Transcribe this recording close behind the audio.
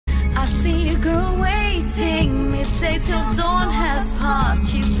see a girl waiting, midday till dawn has passed.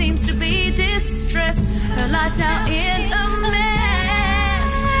 She seems to be distressed, her life now in a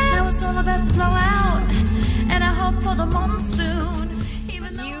mess. Now it's all about to blow out, and I hope for the monsoon.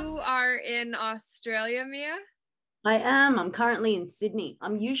 Even though You are in Australia, Mia? I am. I'm currently in Sydney.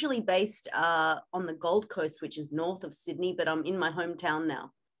 I'm usually based on the Gold Coast, which is north of Sydney, but I'm in my hometown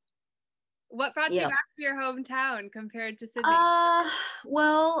now. What brought you back to your hometown compared to Sydney?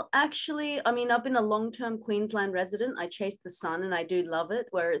 Well, actually, I mean, I've been a long-term Queensland resident. I chase the sun and I do love it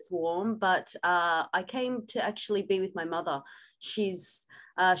where it's warm, but I came to actually be with my mother. She's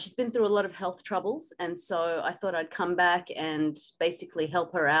been through a lot of health troubles, and so I thought I'd come back and basically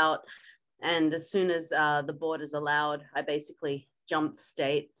help her out. And as soon as the borders allowed, I basically jumped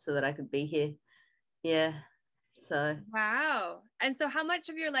state so that I could be here. Yeah. So wow. And so how much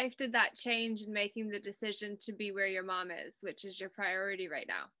of your life did that change in making the decision to be where your mom is, which is your priority right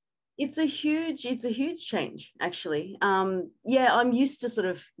now? it's a huge change, actually. Yeah, I'm used to sort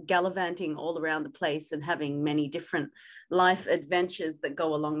of gallivanting all around the place and having many different life adventures that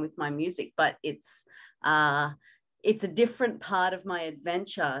go along with my music, but it's a different part of my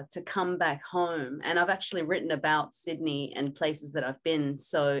adventure to come back home. And I've actually written about Sydney and places that I've been,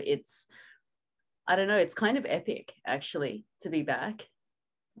 so I don't know, it's kind of epic, actually, to be back.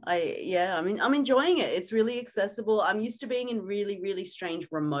 I mean, I'm enjoying it. It's really accessible. I'm used to being in really, really strange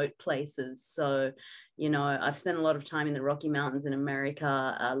remote places. So, I've spent a lot of time in the Rocky Mountains in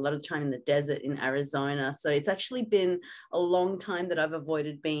America, a lot of time in the desert in Arizona. So it's actually been a long time that I've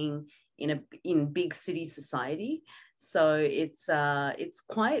avoided being in big city society. So it's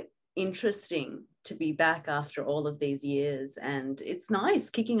quite interesting to be back after all of these years, and it's nice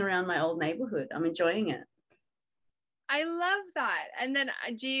kicking around my old neighborhood. I'm enjoying it. I love that. And then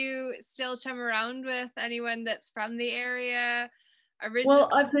do you still chum around with anyone that's from the area originally? Well,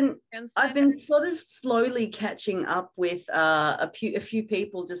 I've been sort of slowly catching up with a few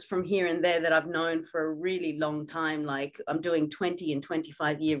people just from here and there that I've known for a really long time. Like, I'm doing 20 and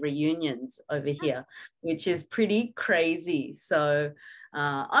 25-year reunions over here, which is pretty crazy. So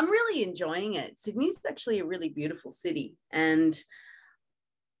I'm really enjoying it. Sydney's actually a really beautiful city, and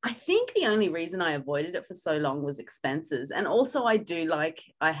I think the only reason I avoided it for so long was expenses. And also I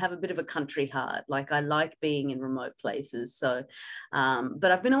have a bit of a country heart. Like, I like being in remote places. So,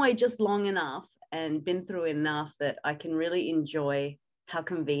 but I've been away just long enough and been through enough that I can really enjoy how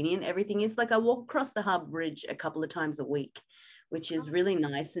convenient everything is. Like, I walk across the Harbour Bridge a couple of times a week, which is really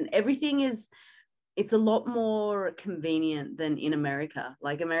nice. And it's a lot more convenient than in America.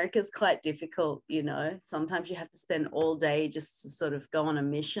 Like, America's quite difficult, sometimes you have to spend all day just to sort of go on a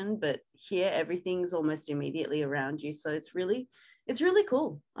mission, but here everything's almost immediately around you. So it's really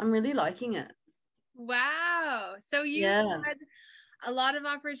cool. I'm really liking it. Wow. So you had a lot of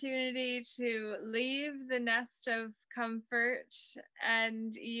opportunity to leave the nest of comfort,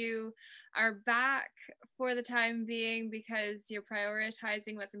 and you are back for the time being because you're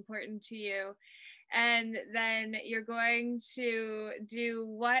prioritizing what's important to you. And then you're going to do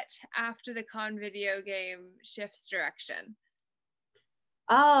what after the con video game shifts direction?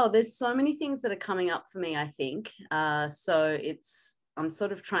 Oh, there's so many things that are coming up for me, I think. So I'm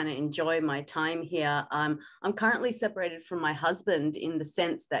sort of trying to enjoy my time here. I'm currently separated from my husband in the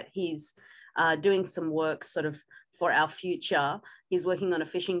sense that he's doing some work sort of for our future. He's working on a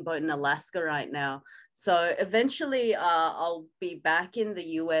fishing boat in Alaska right now. So eventually I'll be back in the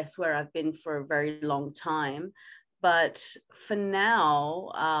US, where I've been for a very long time. But for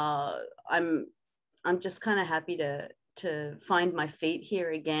now, I'm just kind of happy to find my feet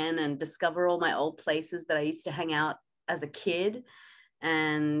here again and discover all my old places that I used to hang out as a kid,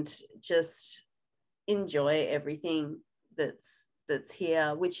 and just enjoy everything that's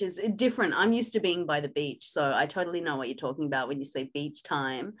here, which is different. I'm used to being by the beach, so I totally know what you're talking about when you say beach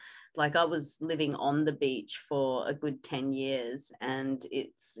time. Like, I was living on the beach for a good 10 years, and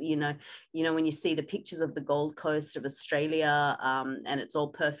it's, when you see the pictures of the Gold Coast of Australia, and it's all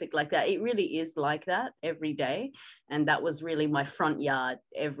perfect like that, it really is like that every day. And that was really my front yard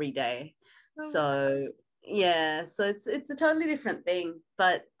every day. So yeah, so it's a totally different thing,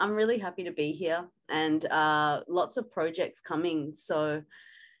 but I'm really happy to be here, and lots of projects coming. So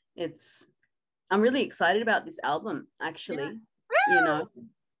I'm really excited about this album, actually.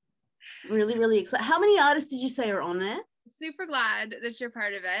 Really, really excited. How many artists did you say are on there? Super glad that you're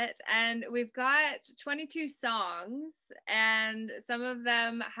part of it. And we've got 22 songs, and some of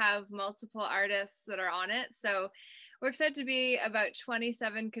them have multiple artists that are on it. So Works out to be about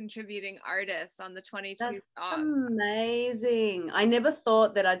 27 contributing artists on the 22 That's songs. amazing. I never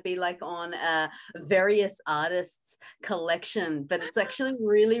thought that I'd be like on a various artists collection, but it's actually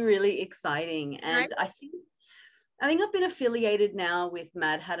really, really exciting. And Right? I think I've been affiliated now with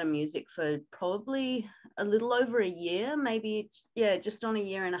Mad Hatter Music for probably a little over a year, maybe, yeah, just on a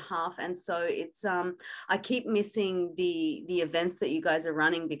year and a half. And so it's I keep missing the events that you guys are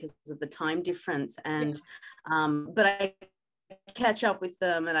running because of the time difference. And but I catch up with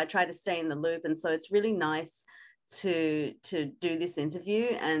them and I try to stay in the loop. And so it's really nice to do this interview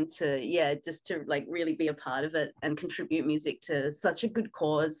and to just to like really be a part of it and contribute music to such a good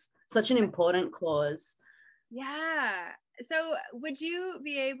cause, such an important cause. Yeah. So would you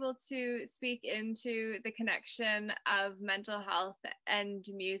be able to speak into the connection of mental health and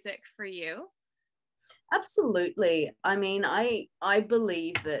music for you? Absolutely. I mean, I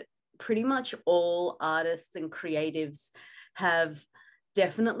believe that pretty much all artists and creatives have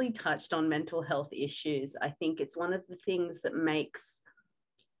definitely touched on mental health issues. I think it's one of the things that makes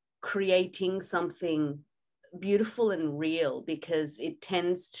creating something beautiful and real, because it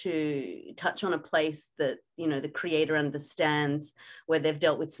tends to touch on a place that, you know, the creator understands, where they've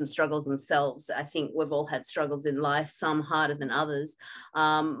dealt with some struggles themselves. I think we've all had struggles in life, some harder than others.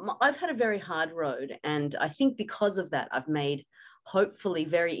 I've had a very hard road, and I think because of that, I've made hopefully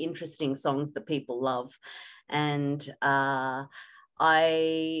very interesting songs that people love. And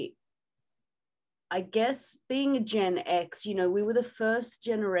I guess being a Gen X, you know, we were the first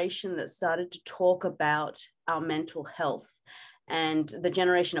generation that started to talk about our mental health, and the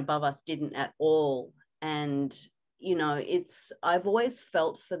generation above us didn't at all. And, you know, I've always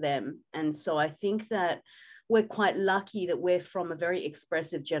felt for them. And so I think that we're quite lucky that we're from a very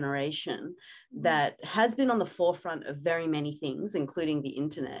expressive generation that has been on the forefront of very many things, including the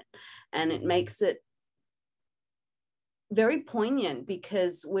internet. And it makes it very poignant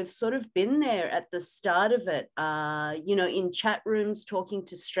because we've sort of been there at the start of it, you know, in chat rooms, talking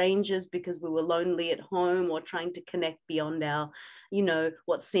to strangers because we were lonely at home or trying to connect beyond our, you know,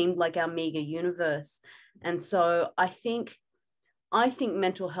 what seemed like our meager universe. And so I think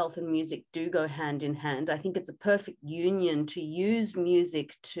mental health and music do go hand in hand. I think it's a perfect union to use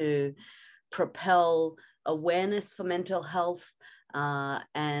music to propel awareness for mental health,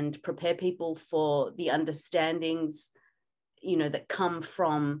 and prepare people for the understandings, you know, that come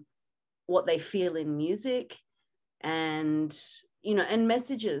from what they feel in music, and, you know, and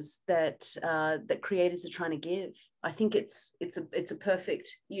messages that that creators are trying to give. I think it's a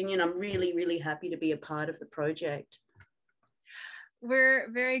perfect union. I'm really, really happy to be a part of the project. We're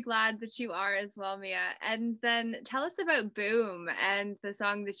very glad that you are as well, Mia. And then tell us about Boom and the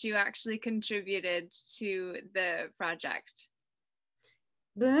song that you actually contributed to the project.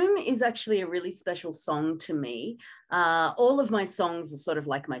 Boom is actually a really special song to me. All of my songs are sort of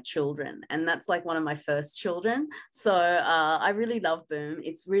like my children, and that's like one of my first children. So I really love Boom.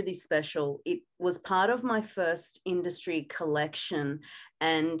 It's really special. It was part of my first industry collection,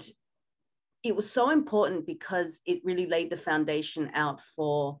 and it was so important because it really laid the foundation out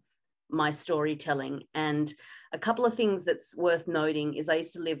for my storytelling. And a couple of things that's worth noting is I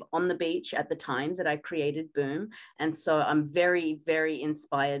used to live on the beach at the time that I created Boom. And so I'm very, very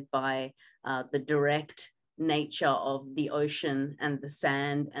inspired by the direct nature of the ocean and the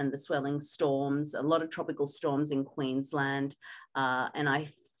sand and the swelling storms, a lot of tropical storms in Queensland. And I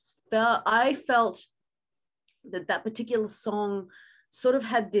felt that particular song sort of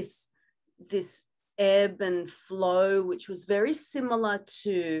had this ebb and flow, which was very similar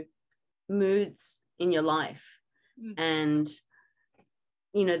to moods in your life. And,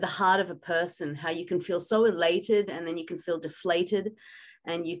 you know, the heart of a person, how you can feel so elated and then you can feel deflated,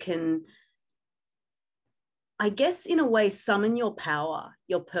 and you can, I guess, in a way, summon your power,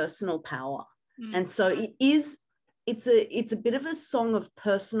 your personal power. And so it's a bit of a song of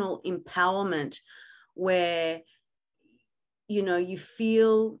personal empowerment, where, you know, you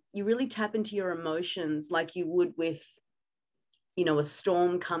really tap into your emotions like you would with, you know, a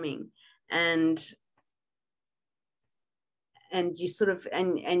storm coming, and you sort of,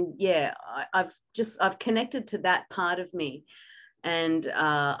 and yeah, I've connected to that part of me. And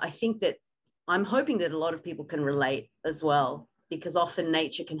I think that I'm hoping that a lot of people can relate as well, because often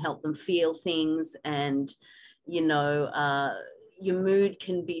nature can help them feel things. And, you know, your mood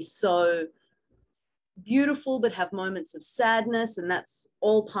can be so beautiful but have moments of sadness, and that's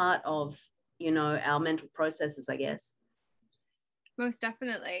all part of, you know, our mental processes, I guess. Most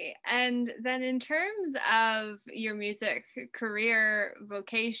definitely. And then in terms of your music career,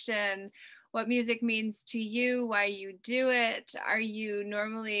 vocation, what music means to you, why you do it. Are you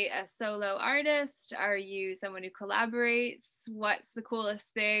normally a solo artist? Are you someone who collaborates? What's the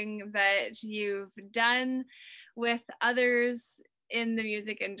coolest thing that you've done with others in the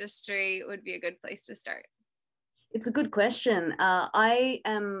music industry would be a good place to start. It's a good question. I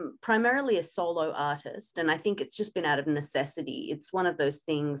am primarily a solo artist, and I think it's just been out of necessity. It's one of those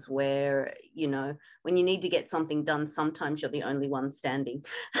things where, you know, when you need to get something done, sometimes you're the only one standing.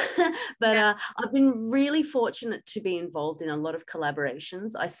 But I've been really fortunate to be involved in a lot of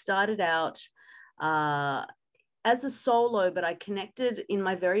collaborations. I started out as a solo, but I connected in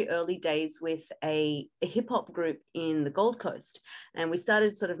my very early days with a hip hop group in the Gold Coast. And we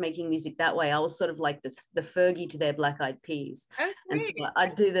started sort of making music that way. I was sort of like the Fergie to their Black Eyed Peas. Okay. And so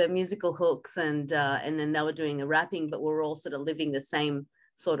I'd do the musical hooks, and then they were doing the rapping, but we were all sort of living the same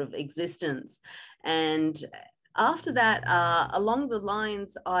sort of existence. And after that, along the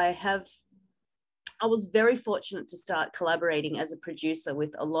lines, I was very fortunate to start collaborating as a producer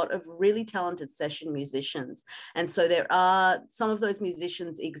with a lot of really talented session musicians. And so there are some of those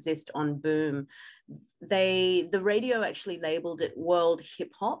musicians exist on Boom. The radio actually labeled it world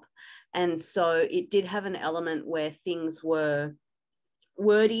hip hop. And so it did have an element where things were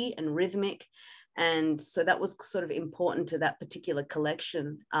wordy and rhythmic. And so that was sort of important to that particular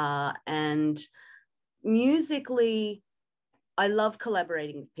collection. And musically, I love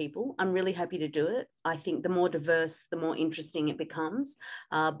collaborating with people. I'm really happy to do it. I think the more diverse, the more interesting it becomes.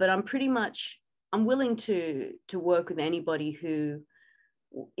 But I'm willing to work with anybody who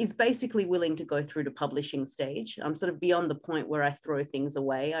is basically willing to go through the publishing stage. I'm sort of beyond the point where I throw things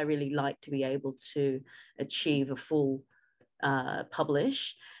away. I really like to be able to achieve a full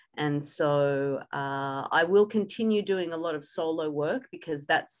publish. And so I will continue doing a lot of solo work because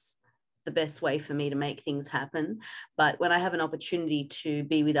that's the best way for me to make things happen. But when I have an opportunity to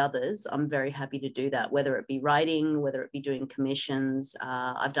be with others, I'm very happy to do that, whether it be writing, whether it be doing commissions.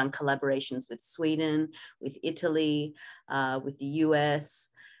 I've done collaborations with Sweden, with Italy, with the US,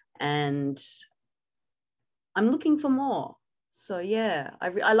 and I'm looking for more. So yeah,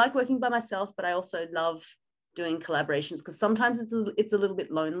 I like working by myself, but I also love doing collaborations because sometimes it's a little bit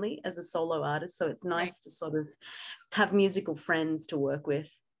lonely as a solo artist. So it's nice to sort of have musical friends to work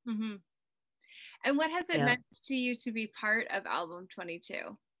with. Mm-hmm. And what has it meant to you to be part of Album 22?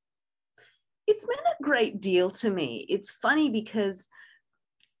 It's meant a great deal to me. It's funny because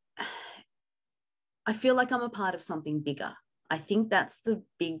I feel like I'm a part of something bigger. I think that's the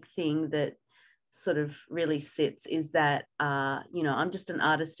big thing that sort of really sits, is that, I'm just an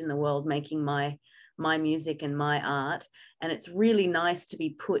artist in the world making my music and my art. And it's really nice to be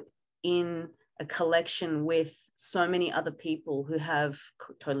put in a collection with so many other people who have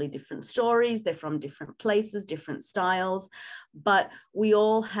totally different stories. They're from different places, different styles, but we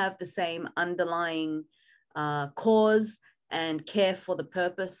all have the same underlying cause and care for the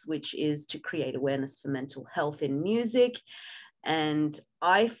purpose, which is to create awareness for mental health in music. And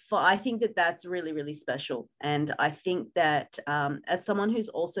I think that that's really, really special. And I think that as someone who's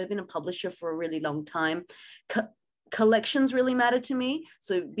also been a publisher for a really long time, collections really matter to me.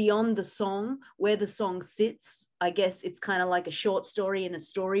 So beyond the song, where the song sits, I guess it's kind of like a short story in a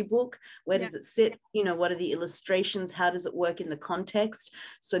storybook. Where does it sit? What are the illustrations? How does it work in the context?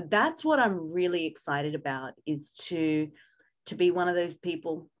 So that's what I'm really excited about, is to be one of those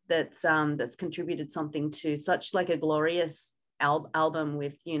people that's contributed something to such like a glorious album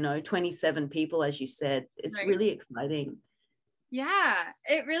with 27 people, as you said. It's really exciting. Yeah,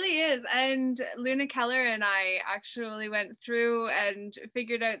 it really is. And Luna Keller and I actually went through and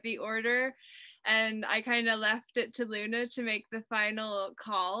figured out the order, and I kind of left it to Luna to make the final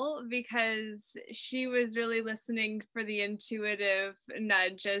call because she was really listening for the intuitive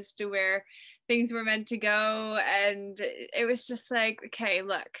nudge as to where things were meant to go. And it was just like, okay,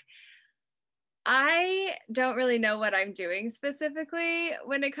 look, I don't really know what I'm doing specifically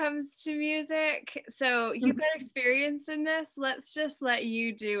when it comes to music. So you've got experience in this. Let's just let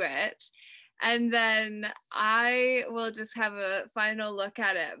you do it. And then I will just have a final look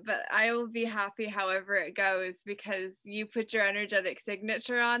at it. But I will be happy however it goes, because you put your energetic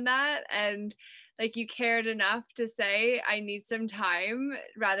signature on that. And like, you cared enough to say, I need some time,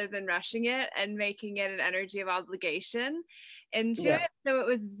 rather than rushing it and making it an energy of obligation into it. So it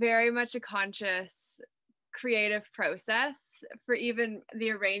was very much a conscious creative process for even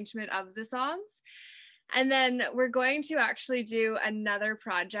the arrangement of the songs. And then we're going to actually do another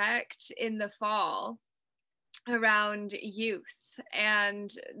project in the fall around youth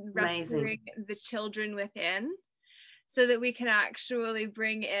and rescuing the children within, so that we can actually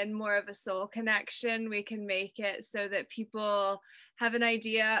bring in more of a soul connection. We can make it so that people have an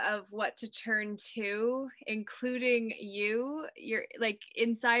idea of what to turn to, including you're like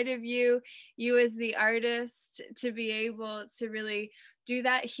inside of you as the artist, to be able to really do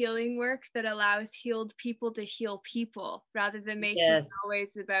that healing work that allows healed people to heal people, rather than making it always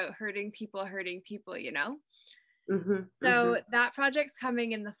about hurting people, you know? So that project's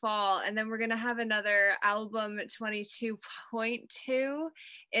coming in the fall, and then we're going to have another album 22.2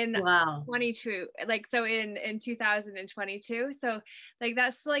 in 22, like, so in 2022. So like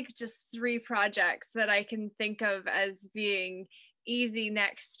that's like just 3 projects that I can think of as being easy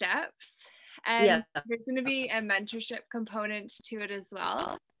next steps. And there's going to be a mentorship component to it as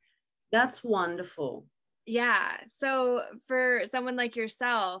well. That's wonderful. Yeah. So for someone like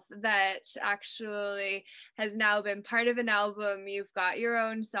yourself that actually has now been part of an album, you've got your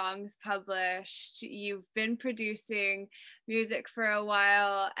own songs published, you've been producing music for a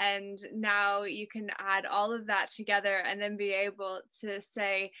while, and now you can add all of that together and then be able to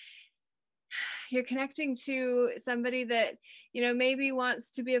say, you're connecting to somebody that, you know, maybe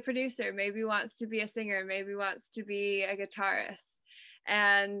wants to be a producer, maybe wants to be a singer, maybe wants to be a guitarist,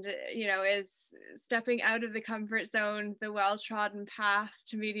 and, you know, is stepping out of the comfort zone, the well-trodden path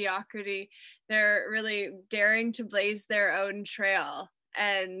to mediocrity. They're really daring to blaze their own trail,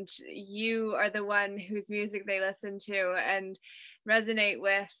 and you are the one whose music they listen to and resonate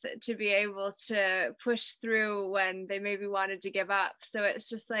with, to be able to push through when they maybe wanted to give up. So it's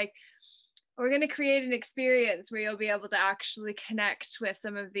just like, we're going to create an experience where you'll be able to actually connect with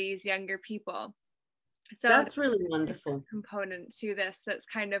some of these younger people. So that's really wonderful component to this that's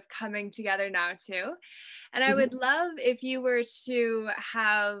kind of coming together now too. And I would love if you were to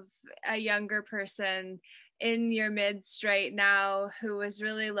have a younger person in your midst right now who was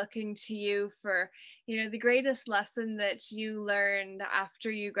really looking to you for, you know, the greatest lesson that you learned after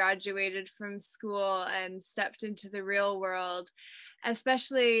you graduated from school and stepped into the real world,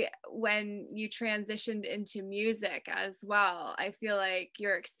 especially when you transitioned into music as well. I feel like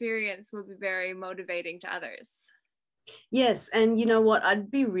your experience will be very motivating to others. Yes. And you know what? I'd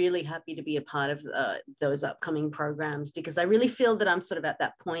be really happy to be a part of those upcoming programs, because I really feel that I'm sort of at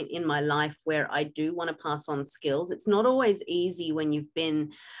that point in my life where I do want to pass on skills. It's not always easy when you've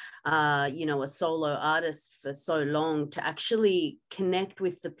been, you know, a solo artist for so long, to actually connect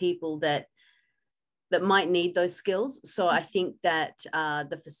with the people that might need those skills. So I think that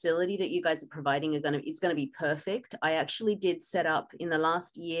the facility that you guys are providing is going to be perfect. I actually did set up in the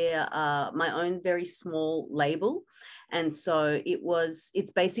last year my own very small label. And so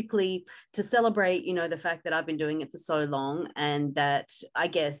it's basically to celebrate, you know, the fact that I've been doing it for so long, and that I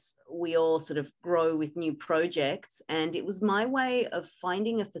guess we all sort of grow with new projects. And it was my way of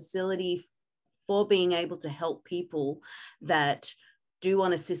finding a facility for being able to help people that do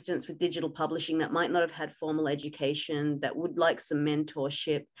want assistance with digital publishing, that might not have had formal education, that would like some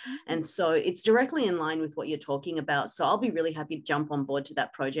mentorship. And so it's directly in line with what you're talking about. So I'll be really happy to jump on board to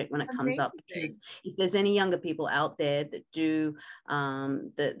that project when it comes up, because if there's any younger people out there that do,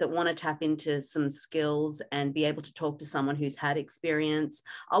 that want to tap into some skills and be able to talk to someone who's had experience,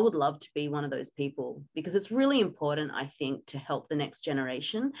 I would love to be one of those people, because it's really important, I think, to help the next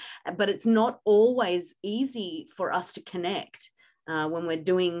generation. But it's not always easy for us to connect when we're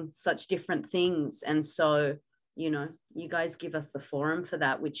doing such different things. And so, you know, you guys give us the forum for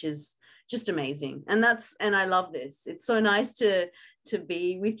that, which is just amazing. And I love this. It's so nice to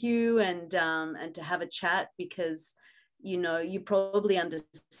be with you and to have a chat, because, you know, you probably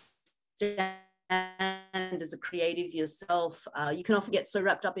understand as a creative yourself, you can often get so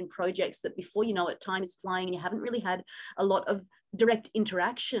wrapped up in projects that before you know it, time is flying, and you haven't really had a lot of direct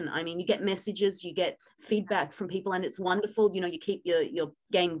interaction. I mean, you get messages, you get feedback from people, and it's wonderful. You know, you keep your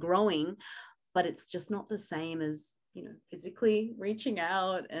game growing, but it's just not the same as, you know, physically reaching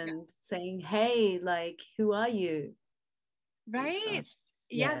out and saying, hey, like, who are you? Right.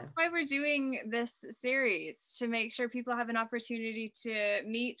 Yeah, that's why we're doing this series, to make sure people have an opportunity to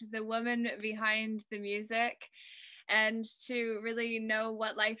meet the woman behind the music, and to really know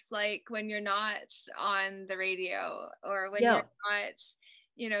what life's like when you're not on the radio, or when you're not,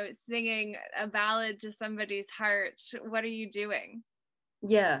 you know, singing a ballad to somebody's heart. What are you doing?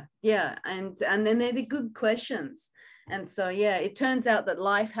 Yeah. And then they're the good questions. And so, yeah, it turns out that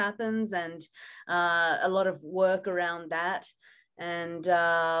life happens, and a lot of work around that. And,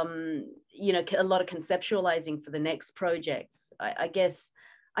 you know, a lot of conceptualizing for the next projects. I guess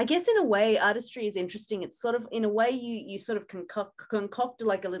I guess in a way, artistry is interesting. It's sort of, in a way, you sort of concoct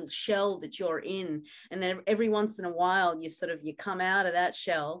like a little shell that you're in, and then every once in a while, you come out of that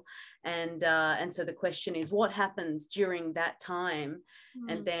shell, and so the question is, what happens during that time,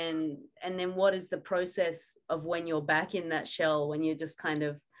 and then what is the process of when you're back in that shell, when you're just kind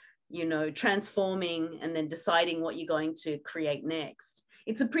of, transforming and then deciding what you're going to create next.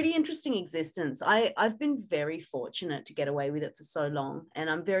 It's a pretty interesting existence. I've been very fortunate to get away with it for so long, and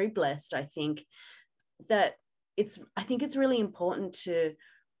I'm very blessed. I think it's really important to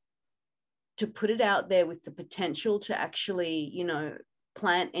put it out there with the potential to actually,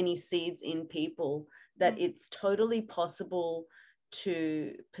 plant any seeds in people, that it's totally possible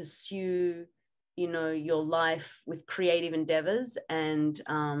to pursue, your life with creative endeavors, and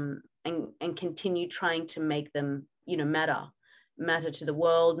continue trying to make them, matter to the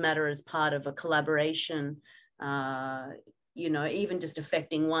world, matter as part of a collaboration, even just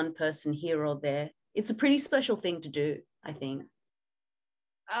affecting one person here or there. It's a pretty special thing to do, I think.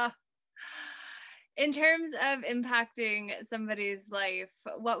 In terms of impacting somebody's life,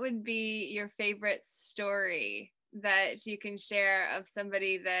 what would be your favorite story that you can share of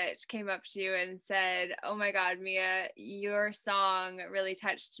somebody that came up to you and said, "Oh my God, Mia, your song really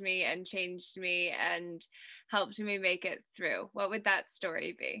touched me and changed me and helped me make it through"? What would that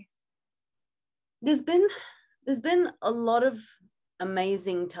story be? There's been a lot of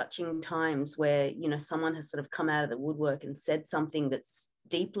amazing, touching times where, someone has sort of come out of the woodwork and said something that's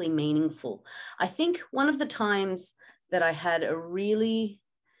deeply meaningful. I think one of the times that I had a really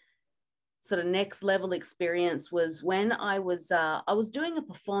sort of next level experience was when I was doing a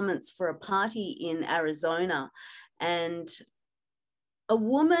performance for a party in Arizona, and a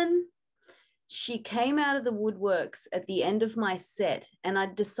woman, she came out of the woodworks at the end of my set, and I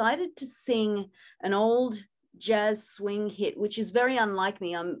decided to sing an old jazz swing hit, which is very unlike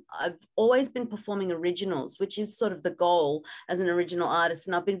me. I've always been performing originals, which is sort of the goal as an original artist,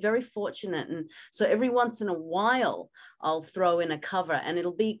 and I've been very fortunate. And so every once in a while I'll throw in a cover, and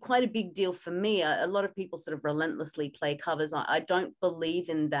it'll be quite a big deal for me. A lot of people sort of relentlessly play covers. I don't believe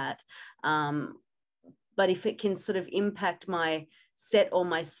in that, but if it can sort of impact my set or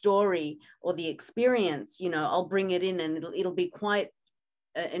my story or the experience, I'll bring it in, and it'll be quite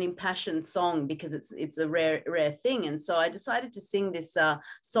an impassioned song, because it's a rare thing. And so I decided to sing this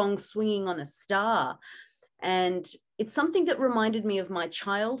song, "Swinging on a Star," and it's something that reminded me of my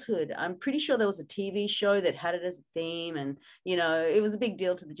childhood. I'm pretty sure there was a TV show that had it as a theme, and it was a big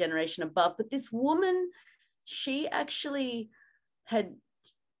deal to the generation above. But this woman, she actually had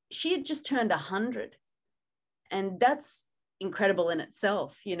just turned 100, and that's incredible in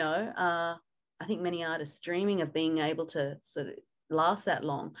itself. I think many artists dreaming of being able to sort of last that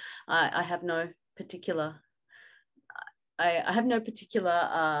long. I have no particular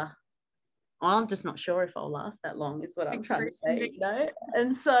I'm just not sure if I'll last that long, is what I'm trying to say,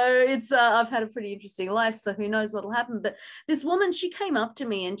 and so it's I've had a pretty interesting life, so who knows what'll happen. But this woman, she came up to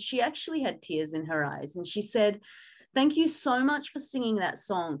me, and she actually had tears in her eyes, and she said, "Thank you so much for singing that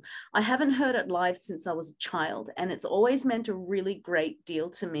song. I haven't heard it live since I was a child, and it's always meant a really great deal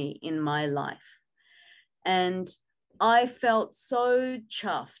to me in my life." And I felt so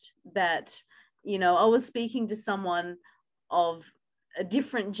chuffed that, I was speaking to someone of a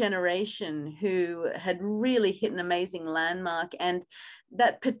different generation who had really hit an amazing landmark. And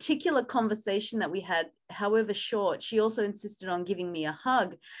that particular conversation that we had, however short, she also insisted on giving me a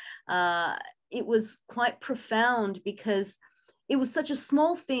hug. It was quite profound, because it was such a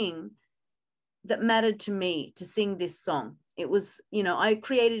small thing that mattered to me to sing this song. It was, I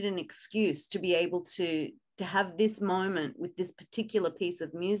created an excuse to be able to have this moment with this particular piece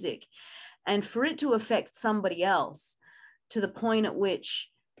of music, and for it to affect somebody else to the point at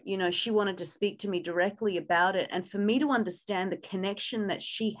which, she wanted to speak to me directly about it, and for me to understand the connection that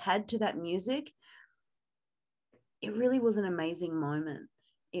she had to that music. It really was an amazing moment.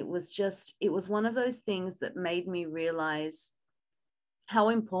 It was one of those things that made me realize how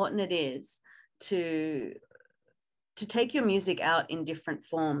important it is to take your music out in different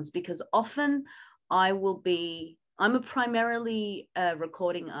forms, because often I'm a primarily a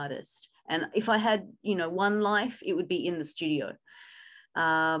recording artist. And if I had, one life, it would be in the studio.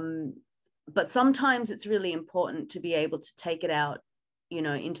 But sometimes it's really important to be able to take it out,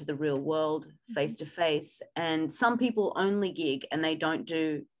 into the real world, face to face. And some people only gig and they don't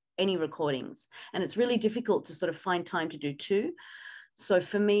do any recordings. And it's really difficult to sort of find time to do two. So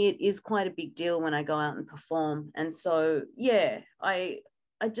for me, it is quite a big deal when I go out and perform. And so, yeah, I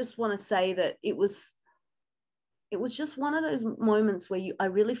just want to say that it was just one of those moments where I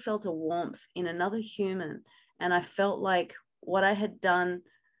really felt a warmth in another human. And I felt like what I had done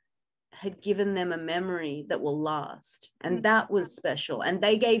had given them a memory that will last. And that was special. And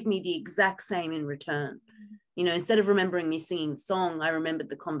they gave me the exact same in return. You know, instead of remembering me singing the song, I remembered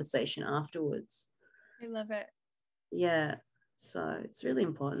the conversation afterwards. I love it. Yeah. So it's really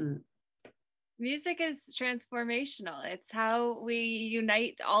important. Music is transformational. It's how we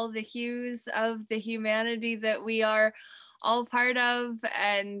unite all the hues of the humanity that we are all part of,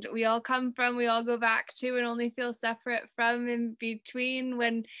 and we all come from, we all go back to, and only feel separate from in between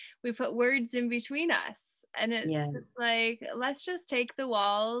when we put words in between us. And it's just like, let's just take the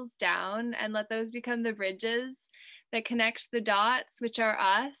walls down and let those become the bridges that connect the dots, which are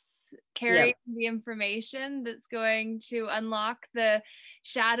us carrying the information that's going to unlock the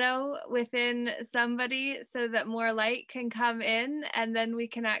shadow within somebody so that more light can come in, and then we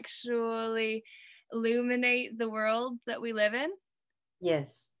can actually illuminate the world that we live in.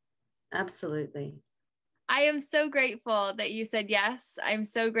 Yes, absolutely. I am so grateful that you said yes. I'm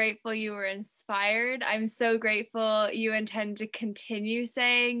so grateful you were inspired. I'm so grateful you intend to continue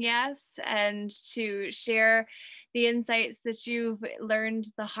saying yes and to share the insights that you've learned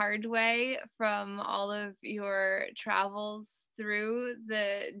the hard way from all of your travels through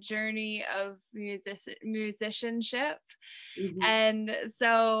the journey of musicianship. And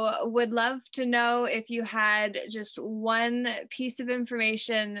so would love to know if you had just one piece of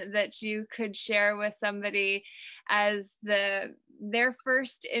information that you could share with somebody as their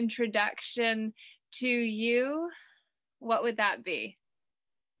first introduction to you. What would that be?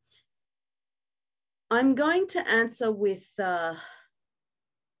 I'm going to answer with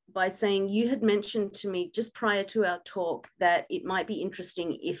by saying you had mentioned to me just prior to our talk that it might be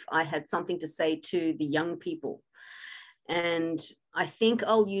interesting if I had something to say to the young people. And I think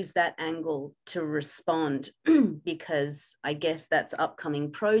I'll use that angle to respond because I guess that's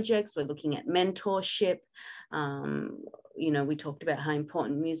upcoming projects. We're looking at mentorship. You know, we talked about how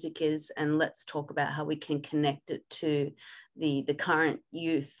important music is, and let's talk about how we can connect it to the current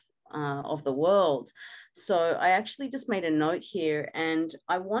youth of the world. So I actually just made a note here, and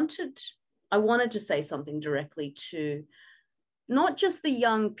I wanted to say something directly to not just the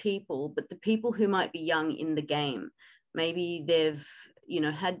young people, but the people who might be young in the game. Maybe they've, you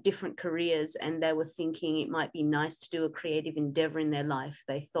know, had different careers and they were thinking it might be nice to do a creative endeavor in their life.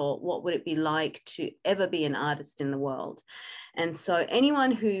 They thought, what would it be like to ever be an artist in the world? And so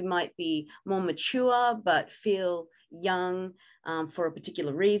anyone who might be more mature but feel young for a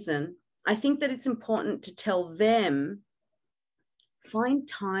particular reason, I think that it's important to tell them, find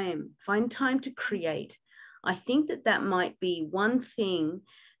time to create. I think that might be one thing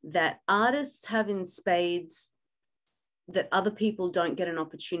that artists have in spades that other people don't get an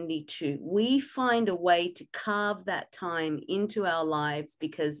opportunity to. We find a way to carve that time into our lives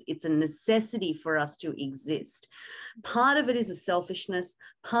because it's a necessity for us to exist. Part of it is a selfishness,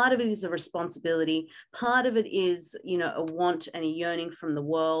 part of it is a responsibility, part of it is, you know, a want and a yearning from the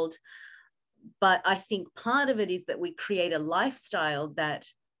world. But I think part of it is that we create a lifestyle that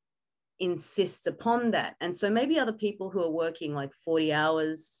insists upon that. And so maybe other people who are working like 40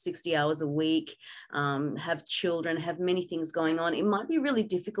 hours, 60 hours a week, have children, have many things going on, it might be really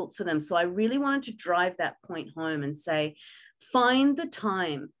difficult for them. So I really wanted to drive that point home and say, find the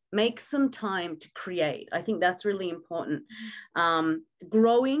time, make some time to create. I think that's really important.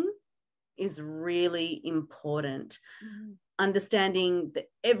 Growing is really important. Understanding that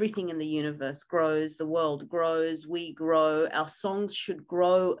everything in the universe grows, the world grows, we grow, our songs should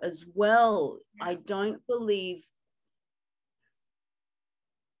grow as well. I don't believe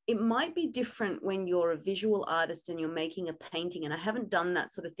it might be different when you're a visual artist and you're making a painting, and I haven't done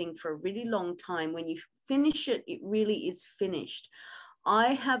that sort of thing for a really long time. When you finish it, it really is finished.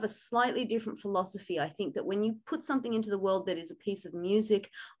 I have a slightly different philosophy. I think that when you put something into the world that is a piece of music,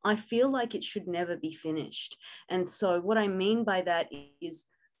 I feel like it should never be finished. And so what I mean by that is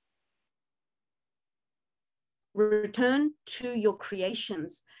return to your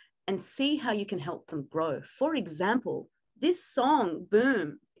creations and see how you can help them grow. For example, this song,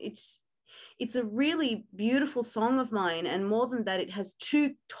 Boom, it's a really beautiful song of mine. And more than that, it has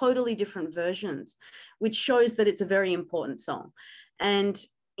two totally different versions, which shows that it's a very important song. And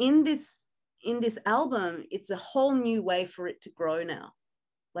in this album, it's a whole new way for it to grow now.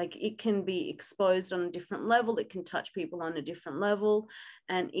 Like it can be exposed on a different level. It can touch people on a different level,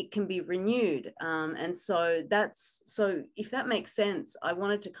 and it can be renewed. And so if that makes sense, I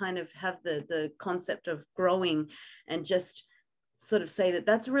wanted to kind of have the concept of growing and just sort of say that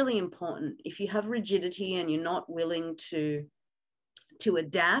that's really important. If you have rigidity and you're not willing to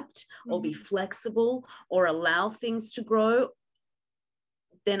adapt or be flexible or allow things to grow,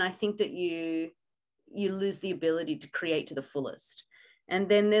 then I think that you lose the ability to create to the fullest. And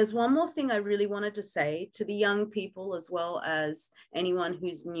then there's one more thing I really wanted to say to the young people, as well as anyone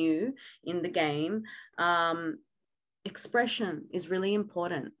who's new in the game. Expression is really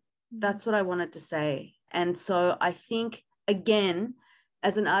important. That's what I wanted to say. And so I think, again,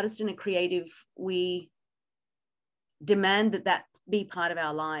 as an artist and a creative, we demand that that be part of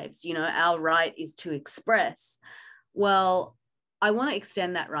our lives. You know, our right is to express. Well, I want to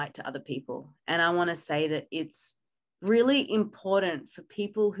extend that right to other people. And I want to say that it's really important for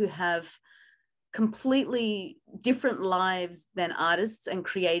people who have completely different lives than artists and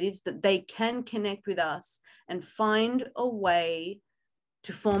creatives, that they can connect with us and find a way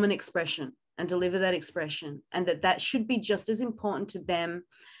to form an expression and deliver that expression, and that that should be just as important to them,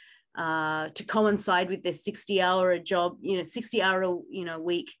 to coincide with their 60-hour job, 60-hour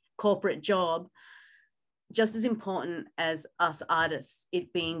week corporate job, just as important as us artists,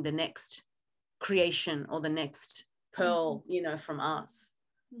 it being the next creation or the next pearl, from us.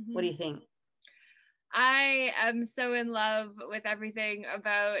 What do you think? I am so in love with everything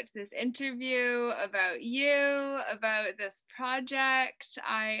about this interview, about you, about this project.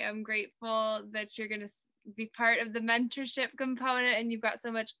 I am grateful that you're going to be part of the mentorship component, and you've got so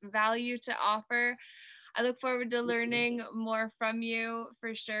much value to offer. I look forward to learning more from you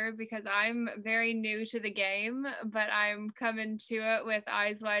for sure, because I'm very new to the game, but I'm coming to it with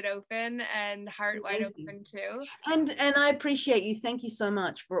eyes wide open and heart wide open too. And I appreciate you. Thank you so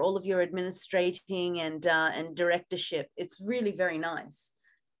much for all of your administrating and directorship. It's really very nice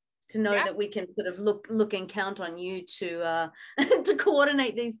to know that we can sort of look and count on you to to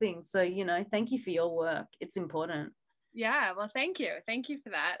coordinate these things. So, thank you for your work. It's important. Yeah, well, thank you. Thank you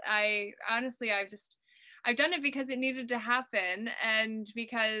for that. I've done it because it needed to happen, and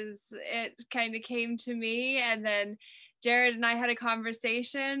because it kind of came to me, and then Jared and I had a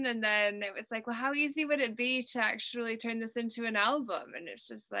conversation, and then it was like, well, how easy would it be to actually turn this into an album? And it's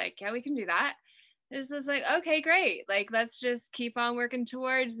just like, yeah, we can do that. It's just like, okay, great. Like, let's just keep on working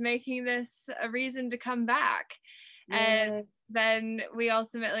towards making this a reason to come back. Yeah. And then we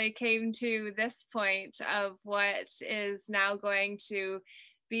ultimately came to this point of what is now going to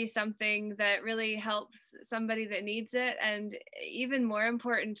be something that really helps somebody that needs it. And even more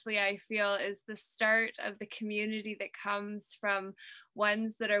importantly, I feel, is the start of the community that comes from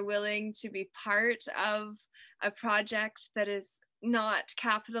ones that are willing to be part of a project that is not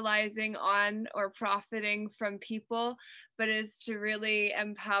capitalizing on or profiting from people, but is to really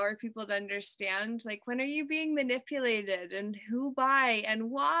empower people to understand, like, when are you being manipulated, and who by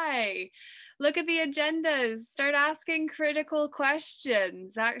and why? Look at the agendas, start asking critical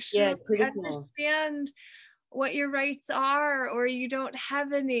questions, actually understand what your rights are, or you don't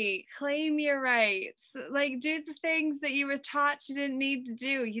have any. Claim your rights. Like, do the things that you were taught you didn't need to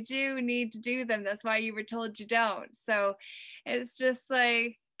do. You do need to do them. That's why you were told you don't. So it's just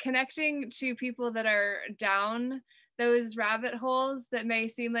like connecting to people that are down those rabbit holes that may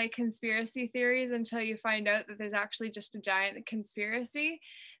seem like conspiracy theories, until you find out that there's actually just a giant conspiracy,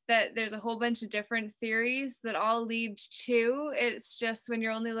 that there's a whole bunch of different theories that all lead to. It's just when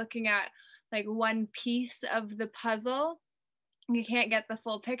you're only looking at like one piece of the puzzle, you can't get the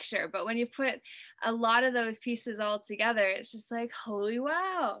full picture. But when you put a lot of those pieces all together, it's just like, holy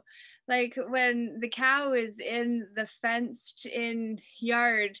wow. Like when the cow is in the fenced in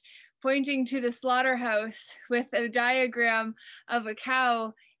yard pointing to the slaughterhouse with a diagram of a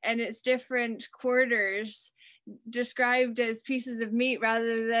cow and its different quarters described as pieces of meat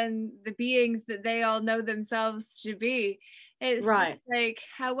rather than the beings that they all know themselves to be. It's right. Like,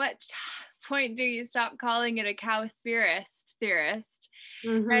 what point do you stop calling it a cowspiracy theorist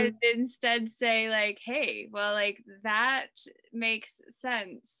and instead say, like, hey, well, like, that makes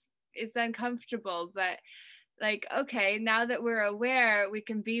sense. It's uncomfortable, but like, okay, now that we're aware, we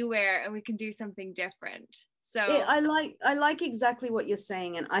can be aware and we can do something different. So I like exactly what you're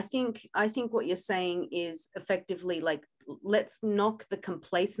saying. And I think what you're saying is effectively like, let's knock the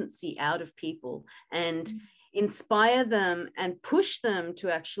complacency out of people and inspire them and push them to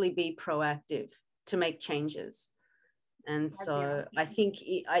actually be proactive, to make changes. And so I think,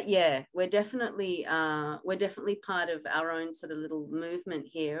 we're definitely part of our own sort of little movement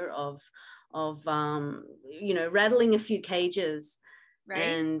here of rattling a few cages, right?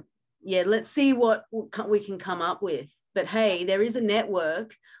 And let's see what we can come up with. But hey, there is a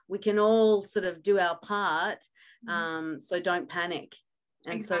network. We can all sort of do our part. So don't panic.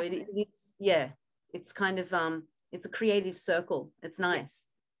 And exactly. So it's kind of, it's a creative circle. It's nice.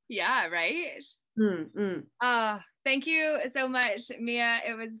 Yeah, right. Thank you so much, Mia.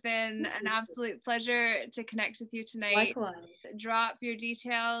 It has been an absolute pleasure to connect with you tonight. Likewise. Drop your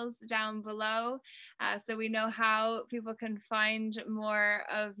details down below so we know how people can find more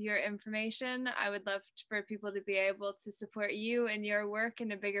of your information. I would love for people to be able to support you and your work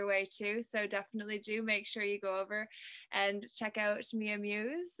in a bigger way too. So definitely do make sure you go over and check out Mia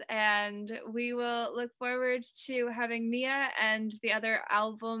Muze. And we will look forward to having Mia and the other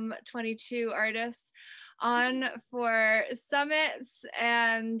A22 artists on for summits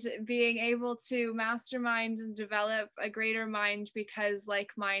and being able to mastermind and develop a greater mind, because like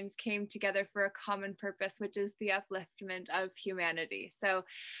minds came together for a common purpose, which is the upliftment of humanity. So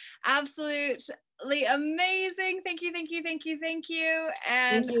absolutely amazing. Thank you, thank you, thank you, thank you.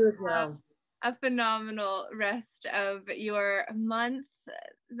 And thank you as well. A phenomenal rest of your month.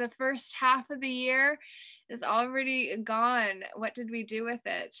 The first half of the year is already gone. What did we do with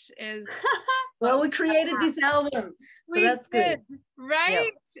it? Well, we created this album, so that's good,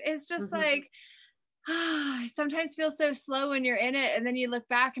 right? Yep. It's just like, it sometimes feels so slow when you're in it, and then you look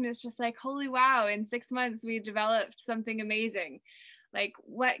back and it's just like, holy wow, in 6 months we developed something amazing. Like,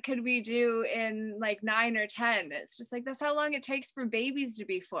 what could we do in like 9 or 10? It's just like, that's how long it takes for babies to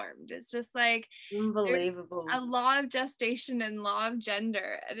be formed. It's just like unbelievable. A law of gestation and law of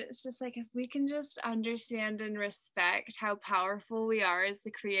gender. And it's just like, if we can just understand and respect how powerful we are as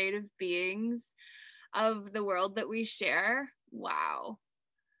the creative beings of the world that we share. Wow.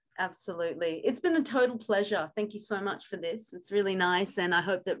 Absolutely. It's been a total pleasure. Thank you so much for this. It's really nice. And I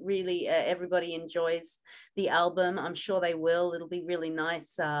hope that really everybody enjoys the album. I'm sure they will. It'll be really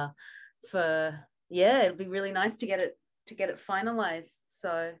nice it'll be really nice to get it finalized.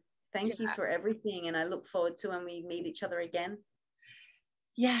 So thank you for everything. And I look forward to when we meet each other again.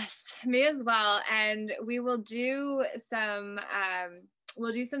 Yes, me as well. And we will do some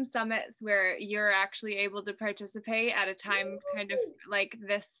summits where you're actually able to participate at a time kind of like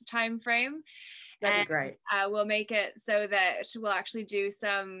this time frame. That'd be great. We'll make it so that we'll actually do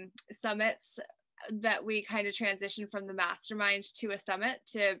some summits that we kind of transition from the mastermind to a summit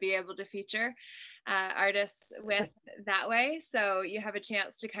to be able to feature artists with that way. So you have a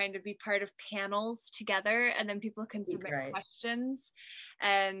chance to kind of be part of panels together, and then people can submit questions.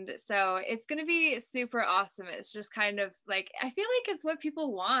 And so it's going to be super awesome. It's just kind of like, I feel like it's what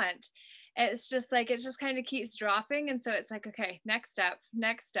people want. It's just like, it just kind of keeps dropping. And so it's like, okay, next step,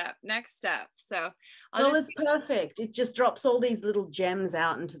 next step, next step. So it's perfect. It just drops all these little gems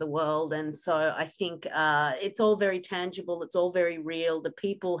out into the world. And so I think it's all very tangible. It's all very real. The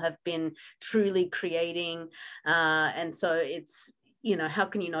people have been truly creating. And so it's, how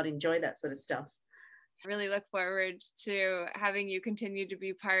can you not enjoy that sort of stuff? Really look forward to having you continue to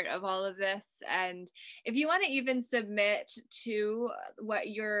be part of all of this. And if you want to even submit to what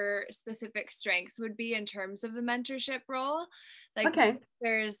your specific strengths would be in terms of the mentorship role, like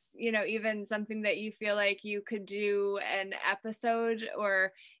there's, even something that you feel like you could do an episode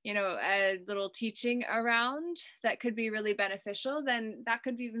or, a little teaching around that could be really beneficial, then that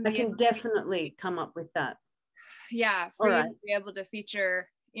could even be. I can definitely come up with that. Yeah, for you to be able to feature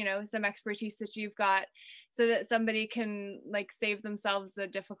some expertise that you've got, so that somebody can like save themselves the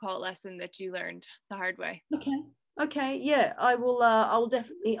difficult lesson that you learned the hard way. Okay. Yeah, I will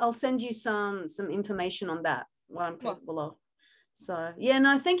definitely, I'll send you some information on that, what I'm capable of. So yeah,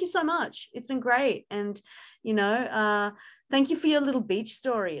 no, thank you so much. It's been great. And thank you for your little beach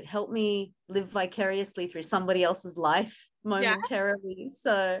story. It helped me live vicariously through somebody else's life momentarily.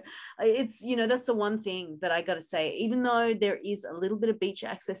 So it's, that's the one thing that I got to say, even though there is a little bit of beach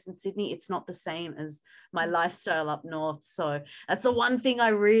access in Sydney, it's not the same as my lifestyle up north. So that's the one thing I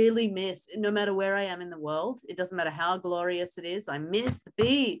really miss. No matter where I am in the world, it doesn't matter how glorious it is, I miss the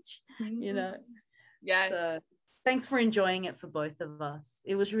beach. Yeah. So thanks for enjoying it for both of us.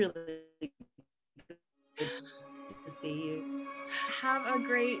 It was really good to see you. Have a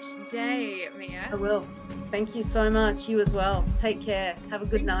great day, Mia. I will. Thank you so much. You as well. Take care. Have a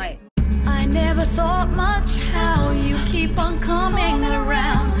good night. I never thought much how you keep on coming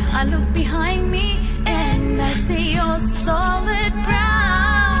around. I look behind me and I see your solid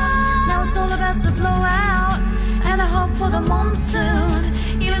ground. Now it's all about to blow out, and I hope for the monsoon.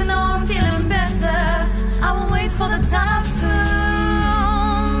 Even though I'm feeling better, I will wait for the typhoon.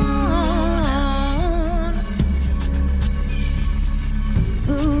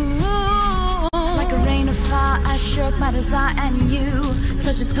 Like a rain of fire, I shook my desire, and you,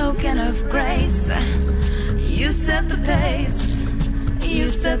 such a token of grace. You set the pace. You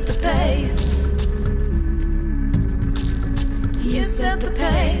set the pace. You set the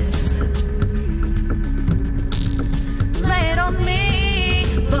pace.